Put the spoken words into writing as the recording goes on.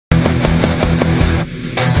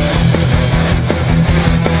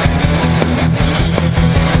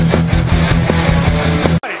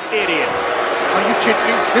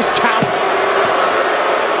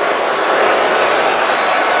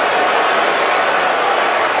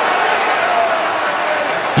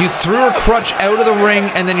You threw her crutch out of the ring,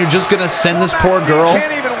 and then you're just going to send this poor girl?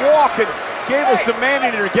 Can't even walk, and Gable's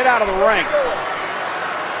demanding her to get out of the ring.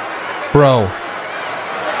 Bro.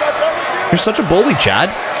 You're such a bully, Chad.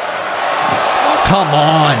 Come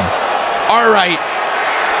on. All right.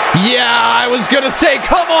 Yeah, I was going to say,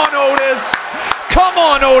 come on, Otis. Come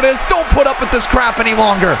on, Otis. Don't put up with this crap any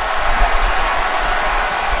longer.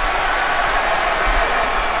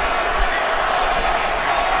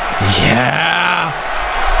 Yeah.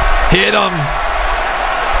 Hit him.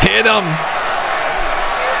 Hit him.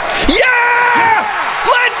 Yeah!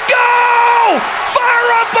 Let's go! Fire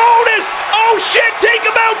up, Otis! Oh, shit. Take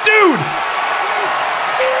him out, dude.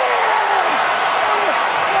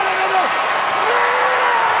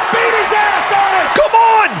 Beat his ass, Otis! Come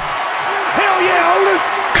on! Hell yeah, Otis!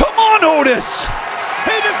 Come on, Otis!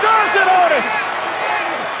 He deserves it, Otis!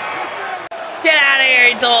 Get out of here,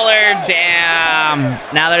 he told her. Damn.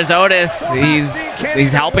 Now there's Otis.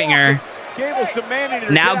 He's helping her. Gable's demanding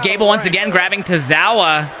her. Now Gable once again grabbing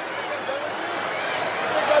Tozawa.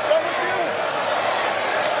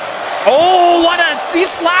 Oh, what a... He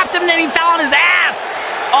slapped him and then he fell on his ass.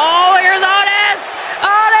 Oh, here's Otis!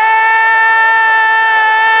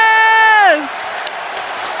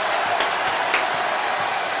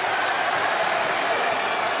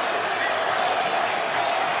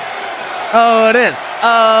 Otis! Otis,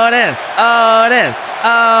 Otis, Otis,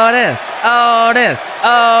 Otis, Otis,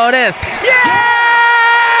 Otis.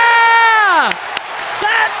 Yeah!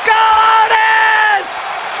 Let's go, Otis!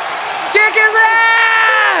 Kick his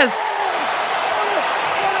ass!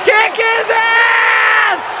 Kick his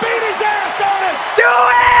ass! Beat his ass, Otis! Do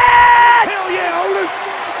it! Hell yeah, Otis!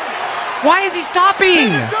 Why is he stopping? He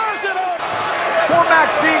deserves it, Otis! Poor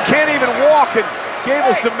Maxine can't even walk, and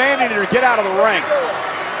Gable's demanding her to get out of the ring.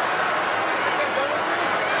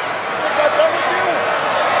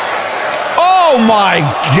 Oh my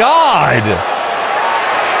God!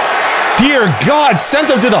 Dear God, sent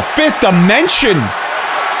him to the 5th dimension.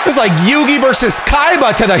 It's like Yugi versus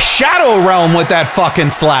Kaiba to the Shadow Realm with that fucking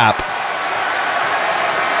slap.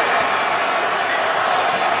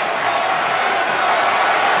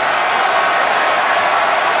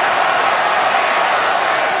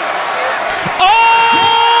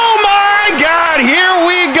 Oh my God! Here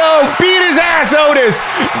we go! Beat his ass, Otis!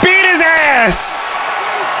 Beat his ass!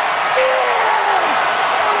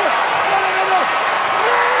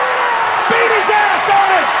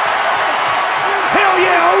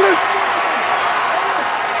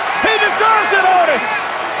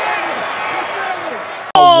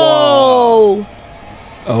 Oh!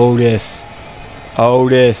 Otis.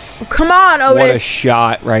 Otis. Come on, Otis. What a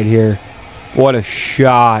shot right here. What a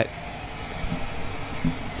shot.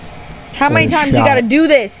 How many times you gotta do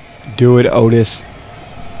this? Do it, Otis.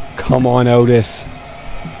 Come on, Otis.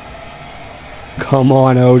 Come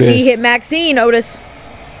on, Otis. He hit Maxine, Otis.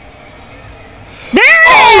 There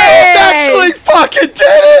it is! actually fucking did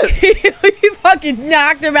it! He fucking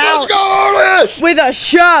knocked him out. Let's go, Otis! With a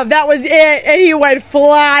shove. That was it. And he went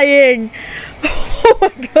flying. Oh my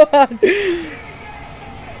God. Beat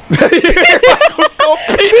his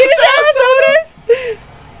ass, Otis.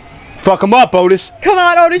 Fuck him up, Otis. Come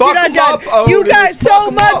on, Otis. Fuck You're not done. up, Otis. You got so Fuck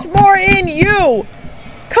him much up. more in you.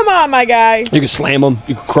 Come on, my guy. You can slam him.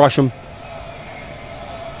 You can crush him.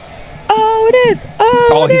 Otis.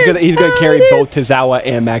 Oh, he's gonna carry both Tozawa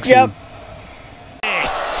and Maxine. Yep.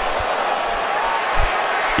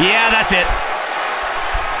 Yeah, that's it.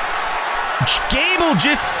 Gable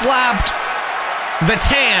just slapped the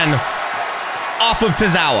tan off of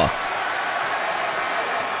Tozawa.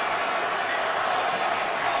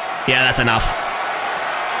 Yeah, that's enough.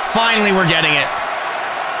 Finally, we're getting it.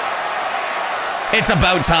 It's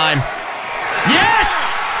about time.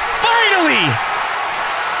 Yes! Finally!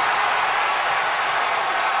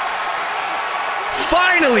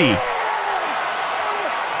 Finally!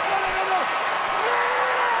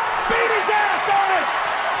 Beat his ass, Otis!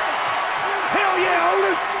 Hell yeah,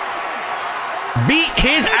 Otis! Beat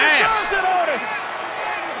his ass! It, Otis!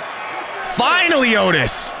 Finally,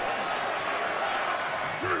 Otis!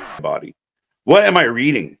 Body. What am I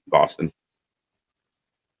reading, Boston?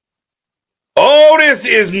 Otis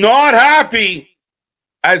is not happy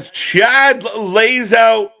as Chad lays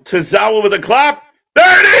out Tozawa with a clap.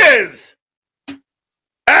 There it is!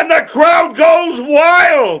 And the crowd goes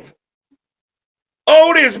wild.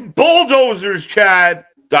 Otis bulldozers Chad.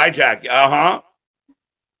 Dijak, uh-huh.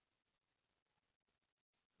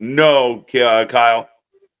 No, Kyle.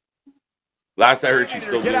 Last I heard, she's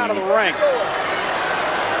still get out of the ring.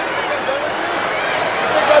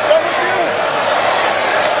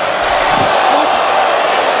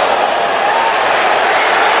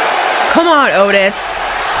 Come on, Otis.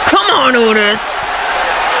 Come on, Otis.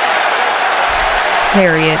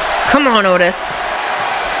 There he is. Come on, Otis.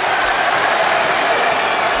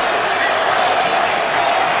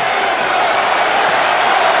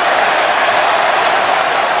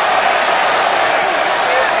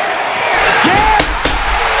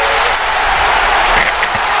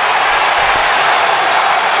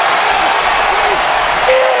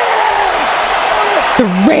 The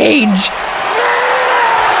rage.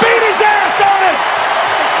 Beat his ass, Otis!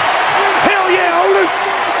 Hell yeah, Otis!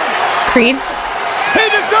 Creeds. He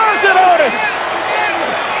deserves it, Otis!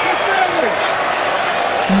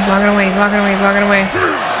 He's walking away, he's walking away, he's walking away.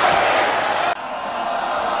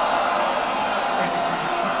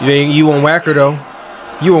 You on whacker though.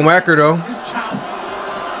 You on whacker though.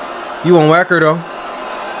 You on whacker though.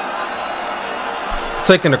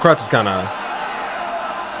 Taking the crutch is kind of.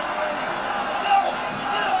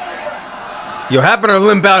 Yo, having her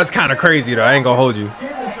limp out is kind of crazy though. I ain't gonna hold you.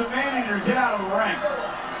 Gable's demanding her to get out of the ring.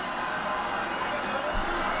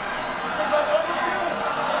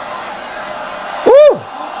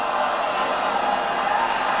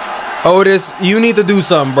 Woo! Otis, you need to do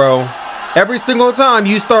something, bro. Every single time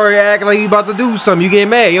you start acting like you about to do something, you get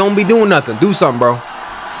mad. You don't be doing nothing. Do something, bro.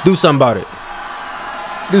 Do something about it.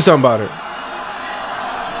 Do something about it.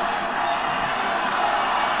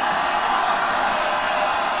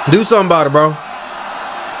 Do something about it, bro.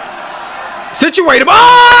 Situate him.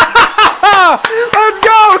 Ah! Let's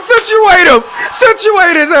go. Situate him.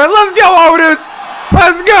 Situate his ass. Let's go, Otis.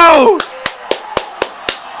 Let's go.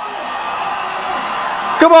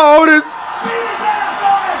 Come on, Otis.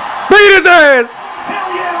 Beat his ass.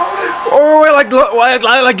 Hell yeah, Otis! Or like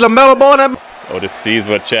LaMelo Ball. Otis sees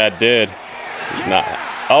what Chad did. Nah.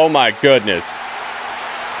 Oh my goodness.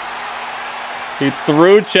 He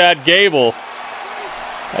threw Chad Gable.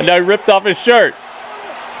 And now he ripped off his shirt.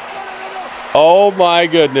 Oh my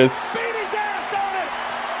goodness. Beat his ass, Otis!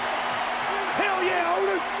 Hell yeah,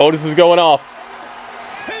 Otis! Otis is going off.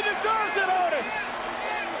 He deserves it, Otis!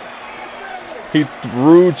 He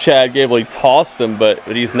threw Chad Gable. He tossed him, but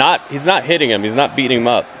he's not hitting him. He's not beating him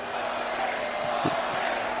up.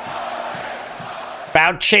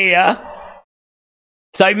 About cheer.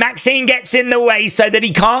 So Maxine gets in the way so that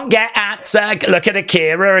he can't get at. Look at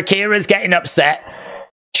Akira. Akira's getting upset.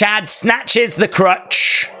 Chad snatches the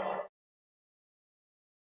crutch.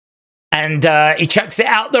 And he chucks it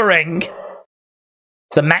out the ring.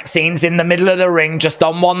 So Maxine's in the middle of the ring, just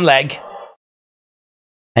on one leg.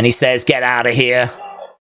 And he says, get out of here.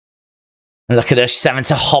 And look at her, she's having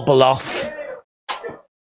to hobble off.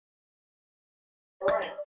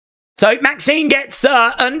 So Maxine gets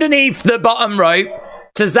underneath the bottom rope.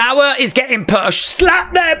 Tozawa is getting pushed.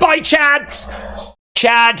 Slapped there by Chad.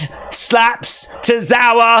 Chad slaps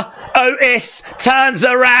Tozawa. Otis turns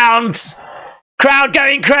around. Crowd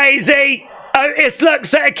going crazy. Otis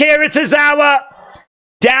looks at Akira Tozawa.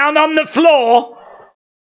 Down on the floor.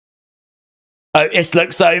 Otis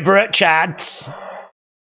looks over at Chad.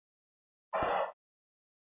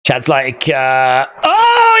 Chad's like,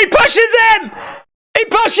 oh, he pushes him! He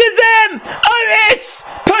pushes him! Otis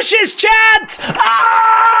pushes Chad! Ah!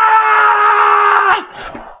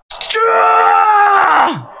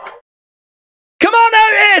 Come on,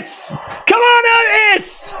 Otis! Come on,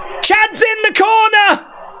 Otis! Chad's in the corner!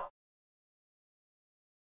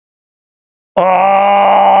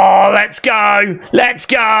 Oh, let's go! Let's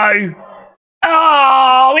go!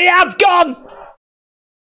 Oh, he has gone!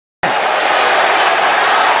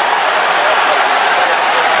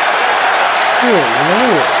 Oh,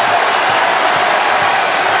 Lord.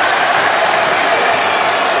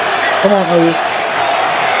 Come on, Otis.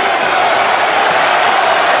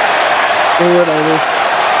 Do it, Otis.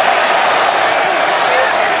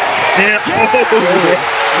 Yeah.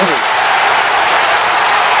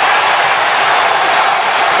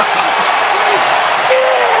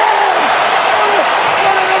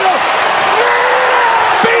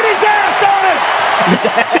 Beat his ass, Otis!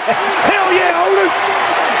 Hell yeah, Otis!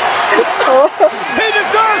 He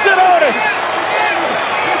deserves it, Otis!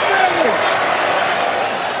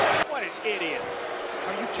 What an idiot.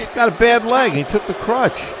 He's got a bad leg. He took the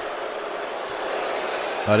crutch.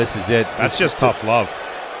 Oh, this is it. That's just tough love.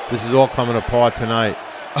 This is all coming apart tonight.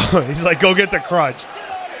 He's like, go get the crutch.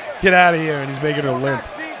 Get out of here, and he's making her limp.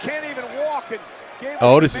 Can't even walk.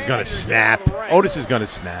 Otis is going to snap. Otis is going to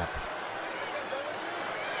snap.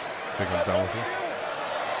 I think I'm done with you.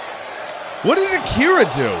 What did Akira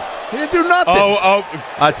do? He didn't do nothing. Oh.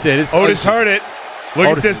 That's it. Otis heard it. Look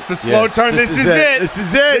Otis at this. The slow turn. This is it. This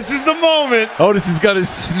is it. This is the moment. Otis is going to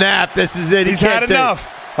snap. This is it. He's had enough.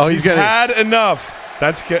 Oh, he's had enough.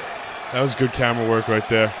 That was good camera work right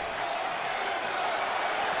there.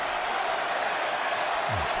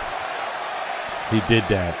 He did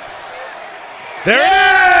that. There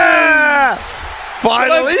it is!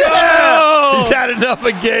 Finally, yeah! He's had enough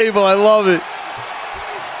of Gable. I love it.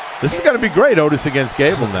 This is going to be great, Otis against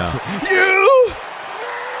Gable now. You!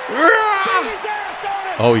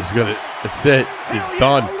 Oh, he's going to. That's it. He's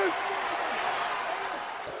done.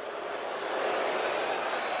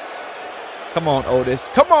 Come on, Otis.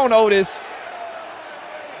 Come on, Otis.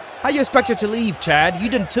 How you expect her to leave, Chad? You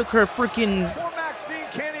done took her freaking...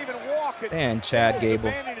 And Chad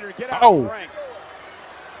Gable. Oh!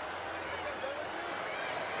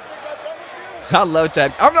 I love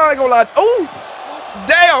Chad. I'm not gonna lie. Oh!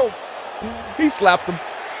 Damn! He slapped him.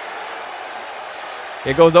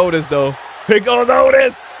 Here goes Otis, though. Here goes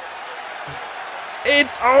Otis!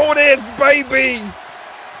 It's Otis, baby!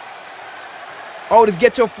 Otis,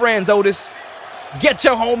 get your friends, Otis. Get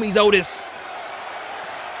your homies, Otis.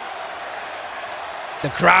 The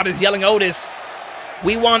crowd is yelling Otis.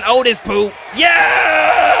 We want Otis, Pooh.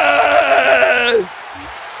 Yes!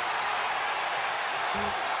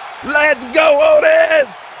 Let's go,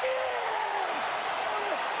 Otis!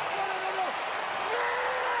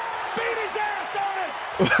 Beat his ass, Otis!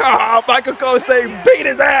 Oh, Michael Cole saying, beat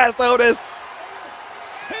his ass, Otis!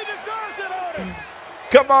 He deserves it, Otis!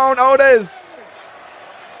 Come on, Otis!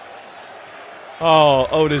 Oh,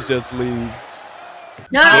 Otis just leaves.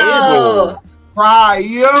 No!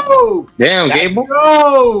 Yo! Damn, Gable.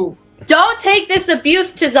 Yo! Don't take this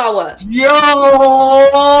abuse, Tozawa.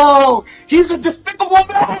 Yo! He's a despicable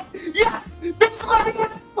man! Yeah! This is what I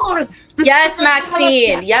want! Yes,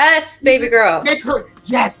 Maxine. Yes, baby girl. Make her,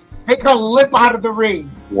 yes! Make her lip out of the ring.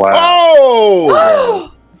 Wow.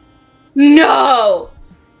 Oh! No!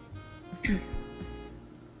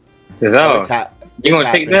 Cesaro, you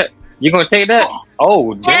gonna take that? You gonna take that?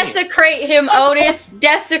 Oh, damn. Desecrate him, Otis.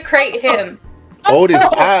 Desecrate him. Otis,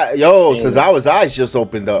 Cesaro's eyes just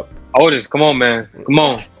opened up. Otis, come on, man. Come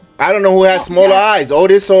on. I don't know who has smaller eyes,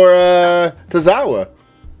 Otis or Cesaro.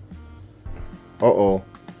 Uh-oh.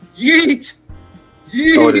 Yeet!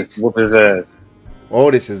 Yeet! Otis, whoop his ass.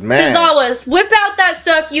 Otis is mad. Tozawa, whip out that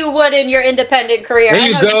stuff you would in your independent career. There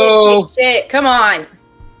you I know go. You didn't shit. Come on.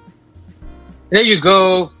 There you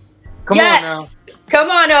go. Come on now. Come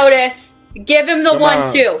on, Otis. Give him the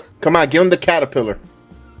 1-2. Come on, give him the caterpillar.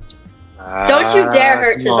 Don't you dare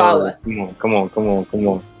hurt Tozawa. Come on.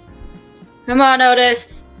 Come on,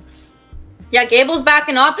 Otis. Yeah, Gable's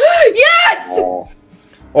backing off. Yes!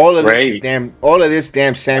 All of this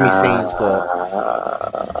damn Sami Zayn's fault.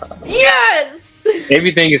 Yes!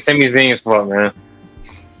 Everything is Sami Zayn's fault, man.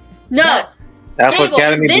 No. Alpha Gable,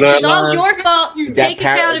 Academy this is all your fault. Take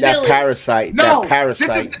accountability. That parasite. No, that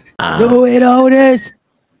parasite. Do it, Otis.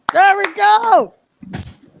 There we go.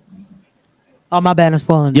 Oh, my bad. I'm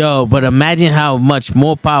spoiling. Yo, but imagine how much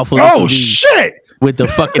more powerful. This would be shit! With the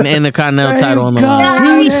fucking Intercontinental title on the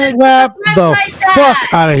line. He slapped the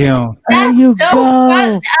fuck out of him. There you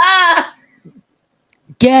go.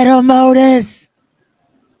 Get him, Otis.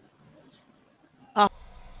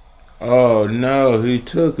 Oh no, he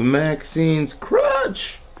took Maxine's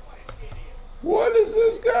crutch. What is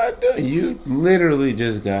this guy doing? You literally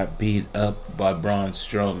just got beat up by Braun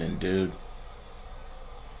Strowman, dude.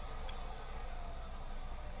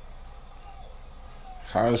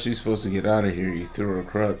 How is she supposed to get out of here? You threw her a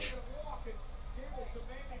crutch.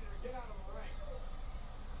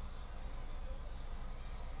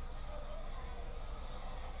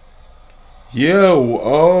 Yo,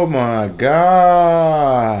 oh my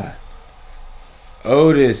god.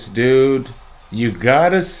 Otis, dude. You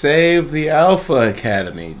gotta save the Alpha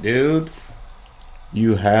Academy, dude.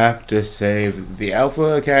 You have to save... The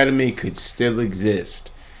Alpha Academy could still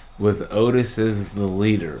exist with Otis as the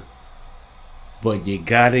leader. But you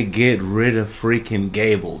gotta get rid of freaking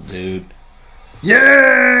Gable, dude.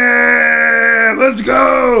 Yeah! Let's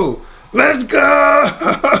go! Let's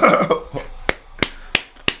go!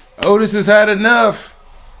 Otis has had enough.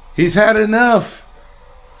 He's had enough.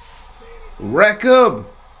 Wreck him.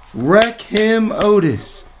 Wreck him,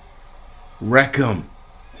 Otis. Wreck him.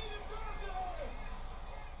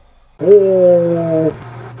 Oh,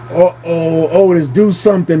 Otis, do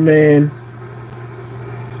something, man.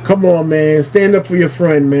 Come on, man. Stand up for your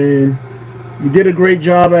friend, man. You did a great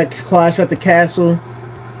job at Clash at the Castle.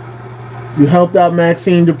 You helped out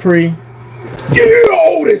Maxine Dupree. Yeah,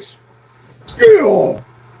 Otis. Yeah.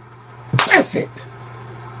 That's it.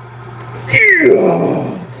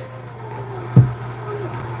 Yeah.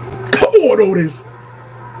 Come on, Otis.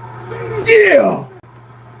 Yeah.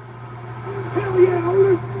 Hell yeah,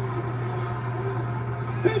 Otis.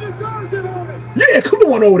 He deserves it, Otis. Yeah, come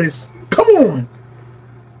on, Otis. Come on.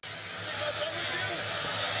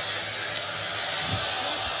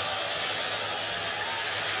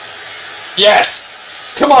 Yes!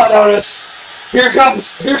 Come on, Otis! Here it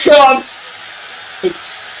comes! Here it comes!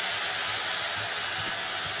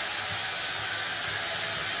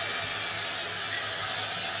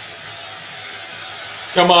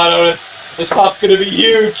 Come on, Otis. This pop's gonna be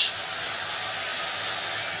huge.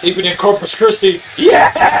 Even in Corpus Christi.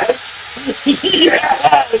 Yes!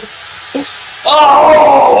 Yes!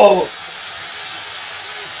 Oh!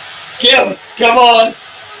 Kim, come on!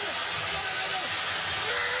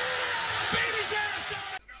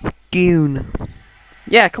 Goon.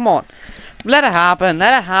 Yeah, come on. Let it happen.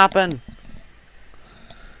 Let it happen.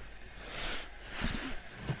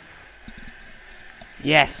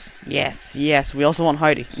 Yes, yes, yes. We also want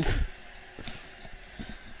Heidi.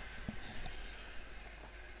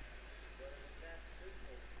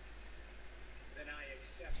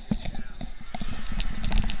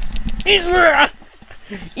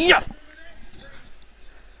 Yes!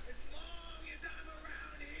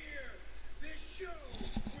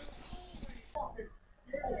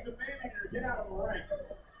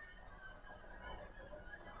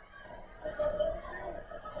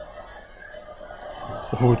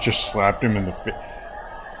 Oh, just slapped him in the face.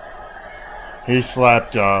 He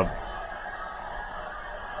slapped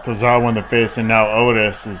Tozawa in the face, and now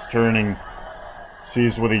Otis is turning,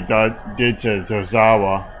 sees what he did to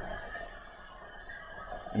Tozawa.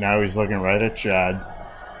 And now he's looking right at Chad.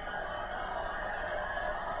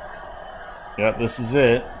 Yep, this is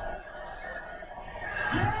it.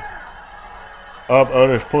 Up,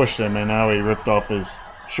 Otis pushed him, and now he ripped off his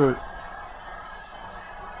shirt.